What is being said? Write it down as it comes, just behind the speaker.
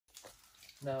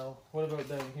Now, what about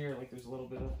down here? Like, there's a little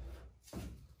bit of...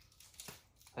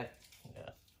 Hey. Yeah,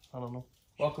 I don't know.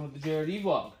 Welcome to the JRD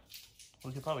vlog.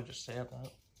 We could probably just say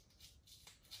that.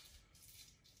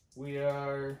 We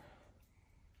are...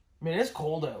 I mean, it's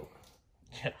cold out.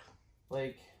 Yeah.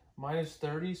 Like, minus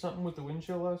 30 something with the wind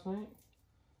chill last night.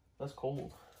 That's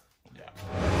cold. Yeah.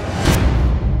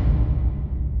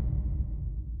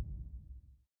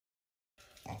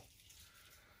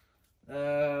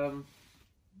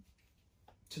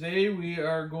 Today we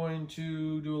are going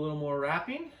to do a little more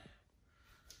wrapping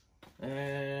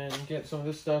and get some of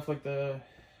this stuff like the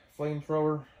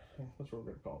flamethrower. That's what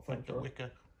we're gonna call it. Like the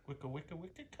Flamethrower.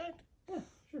 wicca kind? Yeah,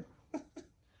 sure.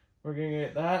 We're gonna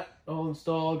get that all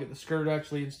installed, get the skirt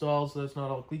actually installed so that's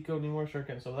not all cleat coat anymore. Start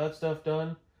getting some of that stuff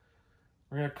done.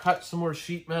 We're gonna cut some more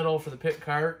sheet metal for the pit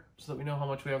cart so that we know how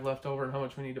much we have left over and how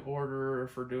much we need to order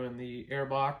for doing the air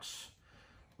box.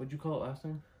 What'd you call it last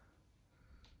time?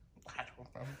 I don't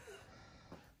remember.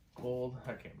 Gold.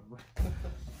 I can't remember.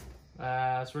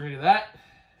 So we're gonna do that,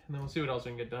 and then we'll see what else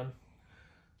we can get done.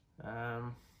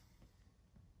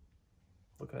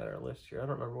 Looking at our list here, I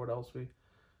don't remember what else we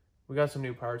got some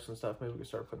new parts and stuff. Maybe we can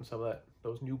start putting some of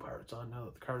those new parts on now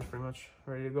that the car's pretty much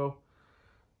ready to go.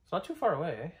 It's not too far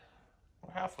away, eh?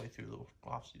 We're halfway through the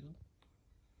off season.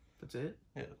 That's it?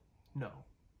 Yeah. No.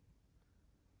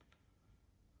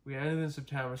 We ended in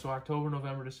September, so October,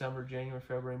 November, December, January,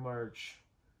 February, March.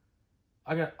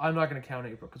 I'm not gonna count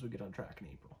April because we get on track in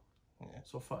April. Yeah.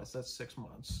 So that's 6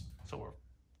 months. So we're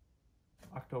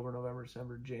October, November,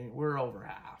 December, January. We're over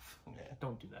half. yeah.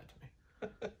 Don't do that to me.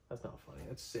 That's not funny.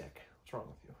 That's sick. What's wrong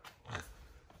with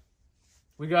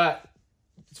you?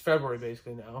 It's February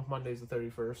basically now. Monday's the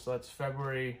 31st, so that's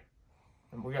February.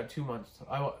 And we got 2 months.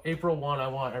 April 1, I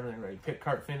want everything ready. Pit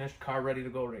cart finished, car ready to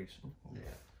go racing. Yeah.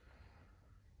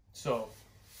 So,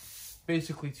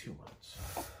 basically 2 months.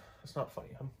 It's not funny.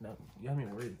 You haven't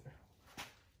even read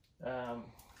there.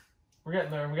 We're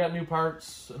getting there. We got new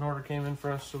parts. An order came in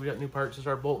for us, so we got new parts to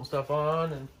start bolting stuff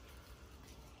on, and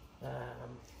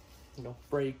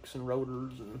brakes and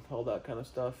rotors and all that kind of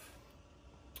stuff.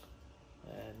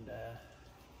 And let's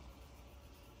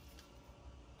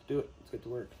do it. Let's get to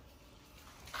work.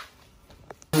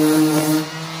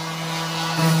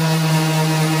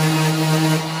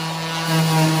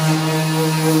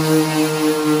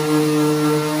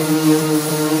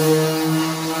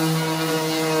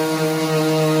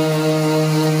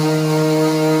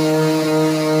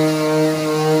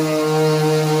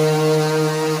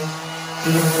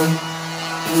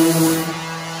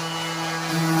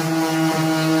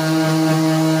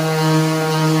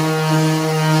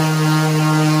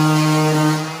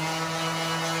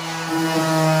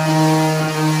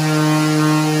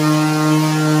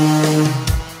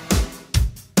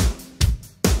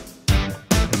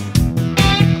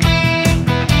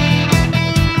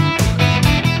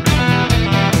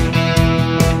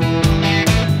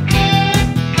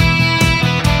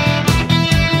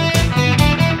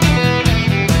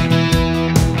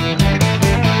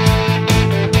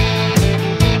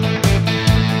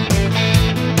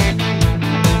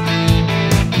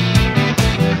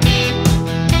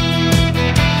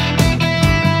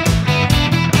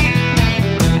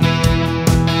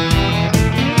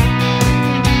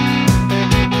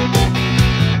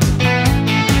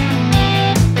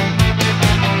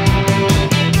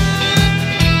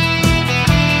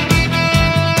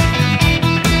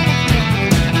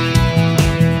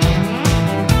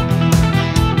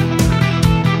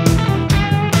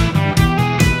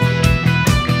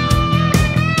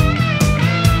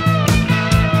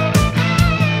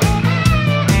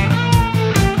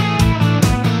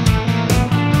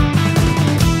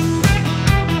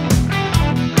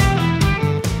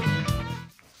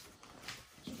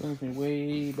 Brings me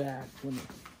way back when the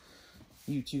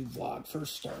YouTube vlog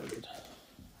first started.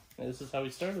 And this is how we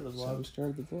started the vlog. So we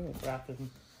started the vlog. Wrapping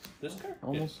this car?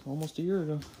 Almost a year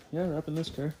ago. Yeah, wrapping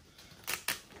this car.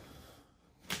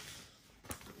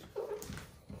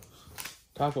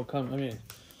 Taco coming. I mean,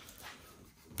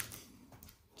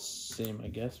 same I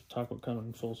guess. Taco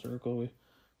coming full circle.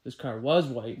 This car was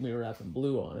white. We were wrapping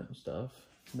blue on it and stuff.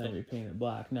 And then we painted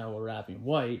black. Now we're wrapping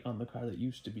white on the car that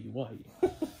used to be white.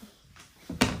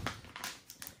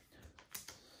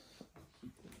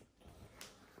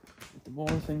 The more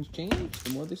things change, the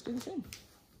more they stay the same.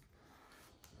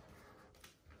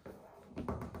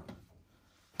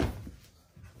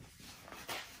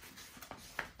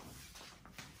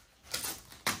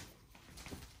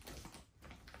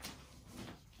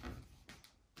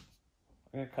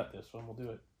 I'm gonna cut this one. We'll do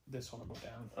it. This one will go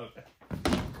down. Okay.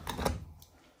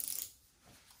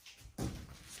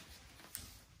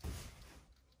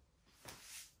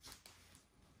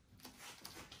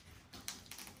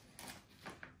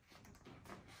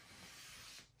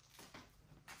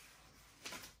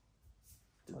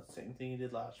 Same thing you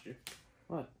did last year.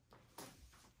 What?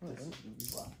 This is gonna be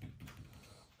black.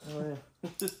 Oh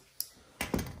yeah.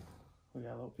 We got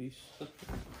a little piece.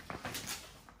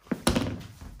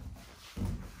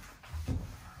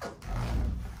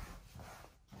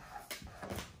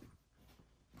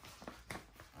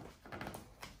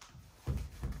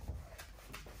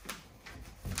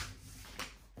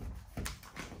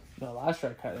 No, last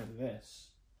year I cut into this.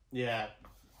 Yeah.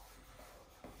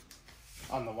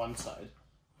 On the one side.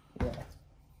 Yeah.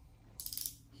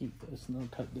 Keep this and then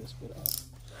cut this bit off.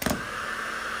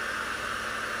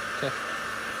 Okay.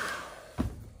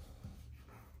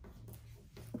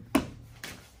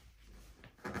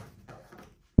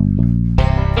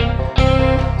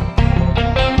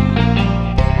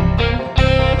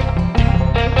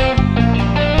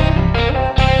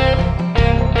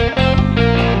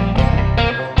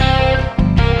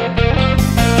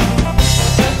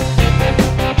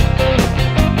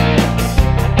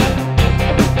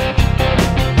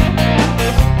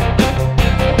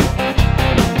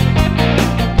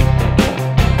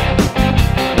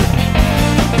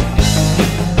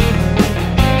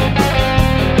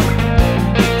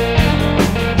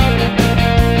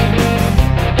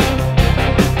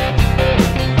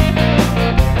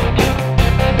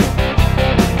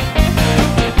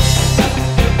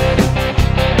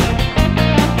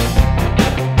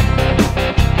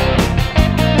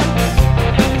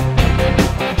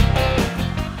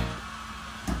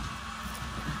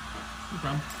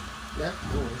 Yeah,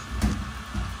 no worries.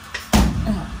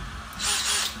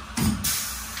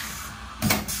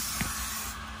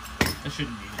 I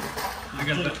shouldn't need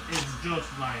it. It's just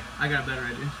mine. I got a better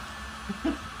idea.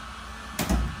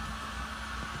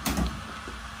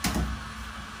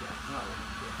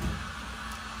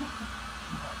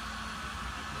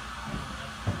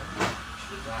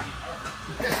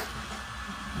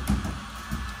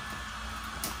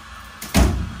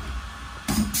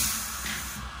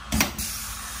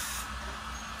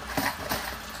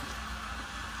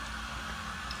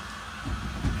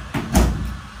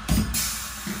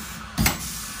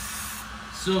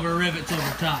 Silver rivets over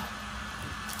top.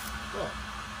 Oh,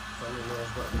 somebody knows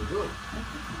what they're doing.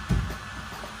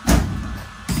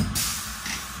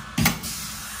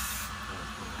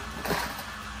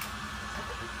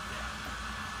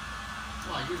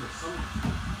 Well, I give it some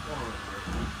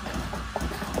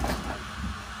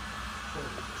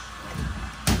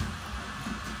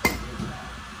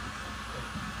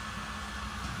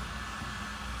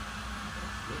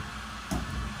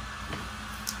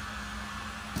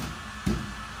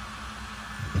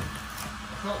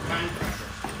time pressure.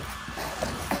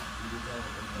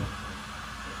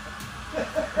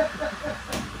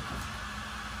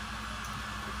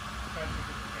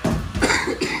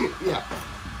 Yeah.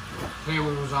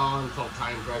 Camera was on, felt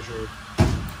time pressure.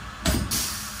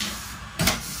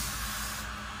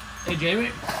 Hey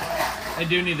Jamie, I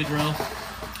do need the drill.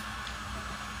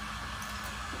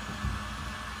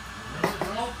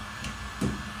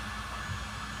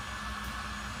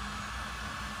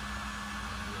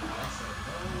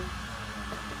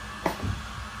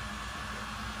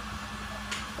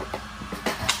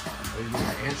 Are you going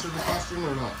to answer the question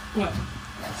or not? What?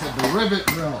 I said the rivet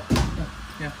drill.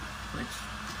 Yeah, thanks.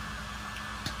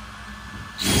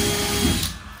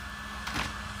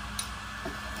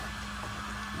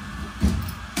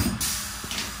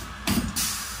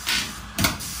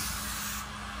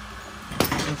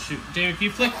 Oh shoot. Jamie, can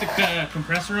you flick the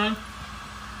compressor on?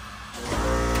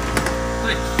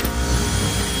 Thanks.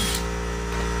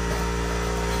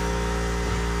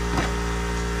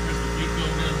 Where's the heat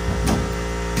going down?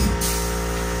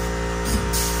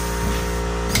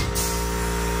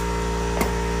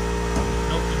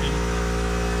 Nope, it didn't.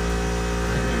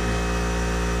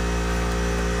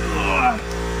 Ugh.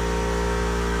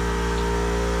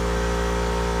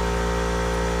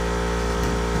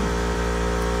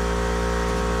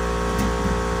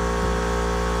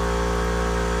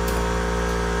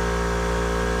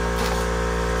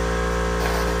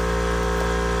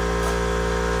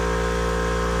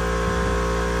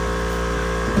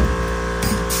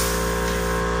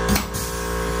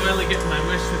 Finally getting my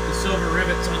wish with the silver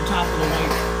rivets on top of the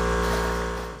white.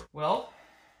 Well,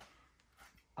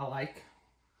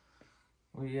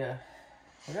 we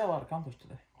got a lot accomplished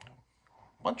today.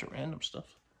 Bunch of random stuff.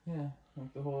 Yeah,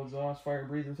 like the whole exhaust fire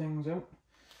breather thing's out.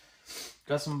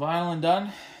 Got some vinyling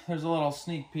done. There's a little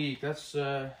sneak peek. That's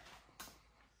I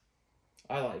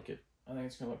like it. I think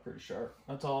it's gonna look pretty sharp.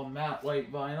 That's all matte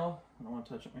white vinyl. I don't want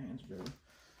to touch up my hands, barely.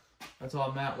 That's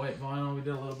all matte white vinyl. We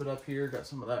did a little bit up here, got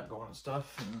some of that going and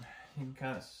stuff, and you can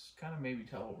kind of maybe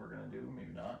tell what we're gonna do,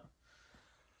 maybe not.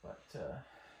 But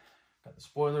Got the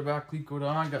spoiler back clecoed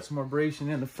on. Got some more bracing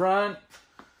in the front.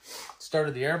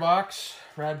 Started the airbox,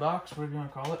 rad box, whatever you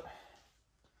want to call it.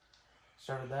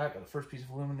 Started that. Got the first piece of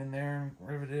aluminum in there,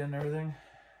 riveted in and everything.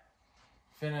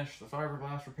 Finished the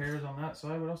fiberglass repairs on that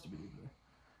side. What else did we do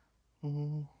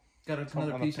today? Got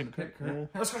another piece of the pit cart. Yeah,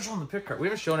 let's go show them the pit cart. We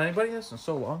haven't shown anybody this in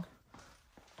so long.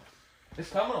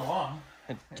 It's coming along.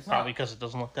 It's probably because it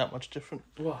doesn't look that much different.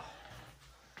 Well,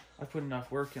 I put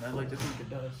enough work in. I'd like to think it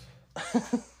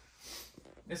does.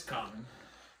 It's coming.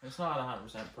 It's not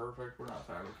 100% perfect. We're not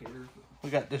fabricators. But...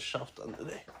 we got this shelf done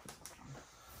today.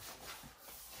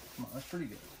 Come on, that's pretty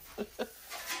good.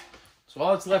 So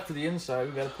all that's left for the inside,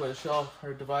 we got to put a shelf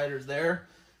or dividers there.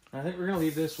 And I think we're going to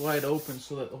leave this wide open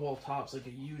so that the whole top's like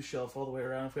a U shelf all the way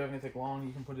around. If we have anything long,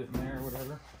 you can put it in there or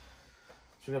whatever.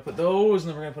 So we're going to put those, and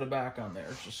then we're going to put it back on there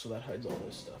just so that hides all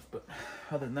this stuff. But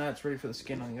other than that, it's ready for the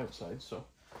skin on the outside. So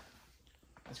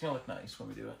it's going to look nice when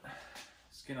we do it.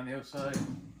 Skin on the outside.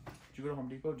 Did you go to Home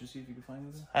Depot just see if you could find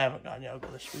anything? I haven't gone yet. I'll go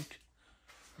this week.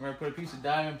 We're going to put a piece of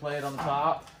diamond plate on the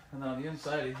top, and then on the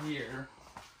inside of here,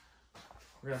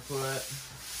 we're going to put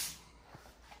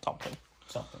something.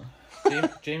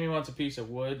 Jamie wants a piece of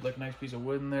wood, like a nice piece of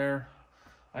wood in there.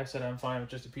 I said I'm fine with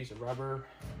just a piece of rubber.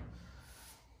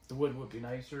 The wood would be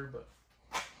nicer, but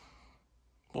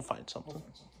we'll find something.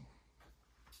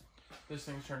 This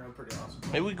thing's turned out pretty awesome.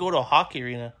 Maybe we go to a hockey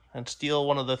arena and steal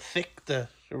one of the thick, the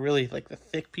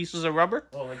thick pieces of rubber.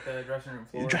 Oh, like the dressing room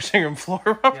floor. Dressing room floor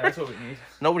rubber. Yeah, that's what we need.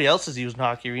 Nobody else is using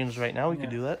hockey arenas right now. We could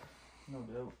do that. No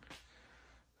doubt.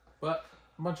 But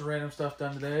a bunch of random stuff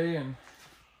done today, and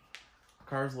the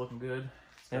car's looking good.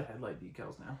 It's got headlight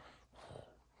decals now.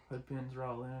 Head pins are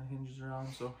all in, hinges are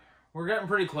on, so we're getting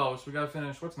pretty close. We gotta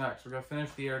finish. What's next? We gotta finish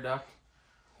the air duct.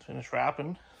 Finish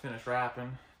wrapping.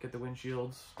 Get the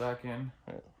windshields back in.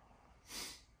 Yeah.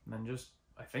 And then just,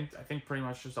 I think pretty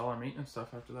much just all our maintenance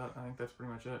stuff after that. I think that's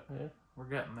pretty much it. Yeah. We're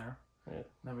getting there. Yeah.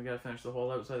 Then we gotta finish the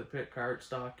whole outside of the pit cart,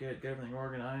 stock it, get everything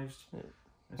organized. Yeah.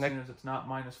 As soon as it's not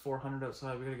minus 400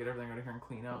 outside, we gotta get everything out of here and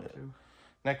clean out too.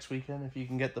 Next weekend, if you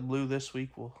can get the blue this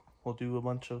week, we'll do a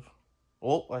bunch of.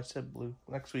 Oh, I said blue.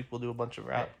 Next week we'll do a bunch of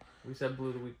wrap. We said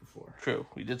blue the week before. True,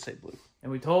 we did say blue.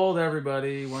 And we told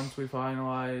everybody once we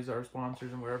finalize our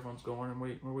sponsors and where everyone's going, and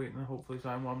we're waiting to hopefully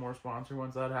sign one more sponsor.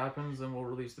 Once that happens, then we'll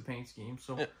release the paint scheme.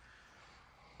 So,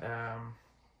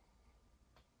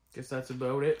 guess that's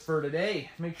about it for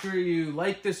today. Make sure you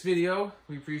like this video.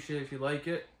 We appreciate it if you like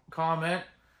it. Comment.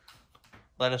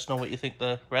 Let us know what you think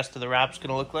the rest of the wrap's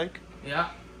gonna look like.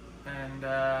 Yeah, and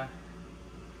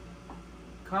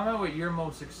comment what you're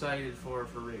most excited for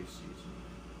race season.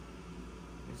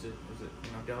 Is it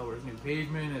Delaware's new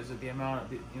pavement? Is it the amount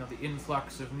of the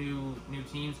influx of new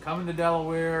teams coming to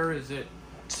Delaware? Is it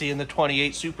seeing the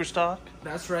 28 Super Stock?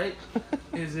 That's right.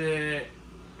 Is it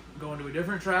going to a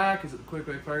different track? Is it the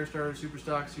Quickway Firestar Super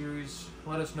Stock Series?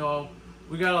 Let us know.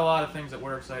 We got a lot of things that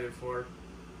we're excited for.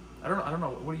 I don't know.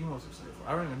 What are you most excited for?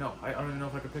 I don't even know. I don't even know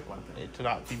if I could pick one thing. To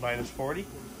not be minus 40?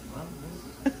 Well,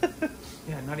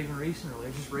 yeah, not even racing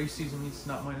really. Just race season means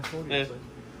not minus 40. Yeah. Like,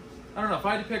 I don't know. If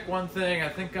I had to pick one thing, I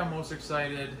think I'm most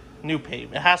excited. New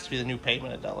pavement. It has to be the new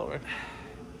pavement at Delaware.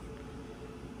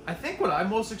 I think what I'm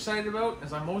most excited about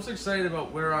is I'm most excited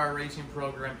about where our racing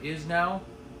program is now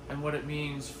and what it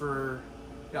means for...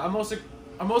 Yeah, I'm most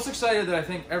excited that I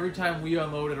think every time we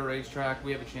unload at a racetrack,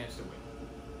 we have a chance to win.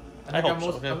 I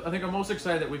think I'm most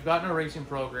excited that we've gotten a racing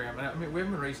program, and I mean, we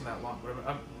haven't been racing that long,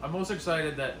 but I'm most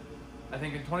excited that I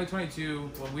think in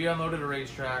 2022, when we unloaded a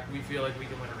racetrack, we feel like we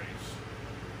can win a race.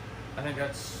 I think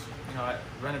that's,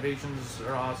 renovations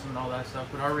are awesome and all that stuff,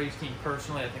 but our race team,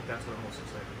 personally, I think that's what I'm most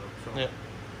excited about. So, yeah.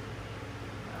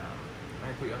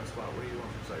 I put you on the spot. What are you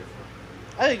most excited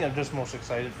for? I think I'm just most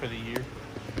excited for the year.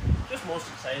 Just most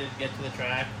excited to get to the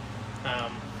track.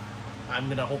 I'm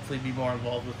going to hopefully be more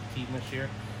involved with the team this year,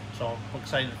 so I'm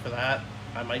excited for that.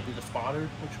 I might be the spotter,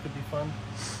 which could be fun.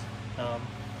 I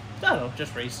don't know,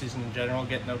 just race season in general,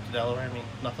 getting out to Delaware. I mean,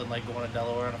 nothing like going to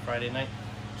Delaware on a Friday night,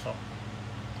 so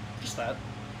just that.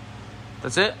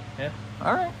 That's it? Yeah.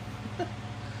 All right.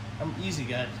 I'm an easy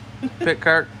guy. Pit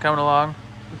cart coming along.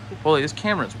 Holy, this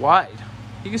camera's wide.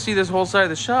 You can see this whole side of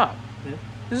the shop. Yeah.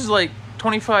 This is like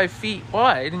 25 feet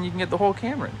wide, and you can get the whole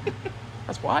camera in.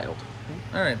 That's wild.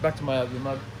 All right, back to my ugly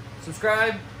mug.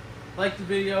 Subscribe, like the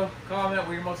video, comment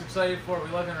what you're most excited for. We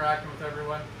love interacting with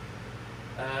everyone.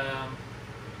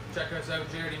 Check us out,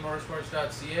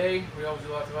 JRDMotorsports.ca. We always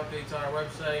do lots of updates on our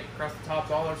website. Across the tops,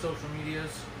 all our social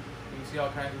medias. You can see all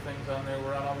kinds of things on there.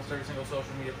 We're on almost every single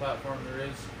social media platform there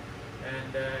is.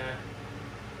 And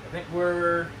I think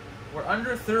we're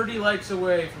under 30 likes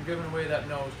away from giving away that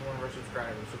nose to one of our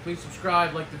subscribers. So please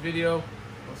subscribe, like the video.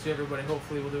 we'll see everybody.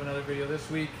 Hopefully we'll do another video this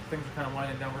week. Things are kind of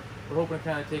winding down. We're hoping to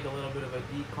kind of take a little bit of a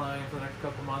decline for the next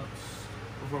couple months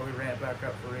before we ramp back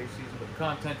up for race season. But the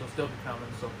content will still be coming.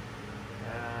 So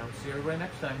we'll see everybody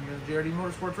next time here in the JRD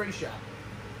Motorsports Race Shop.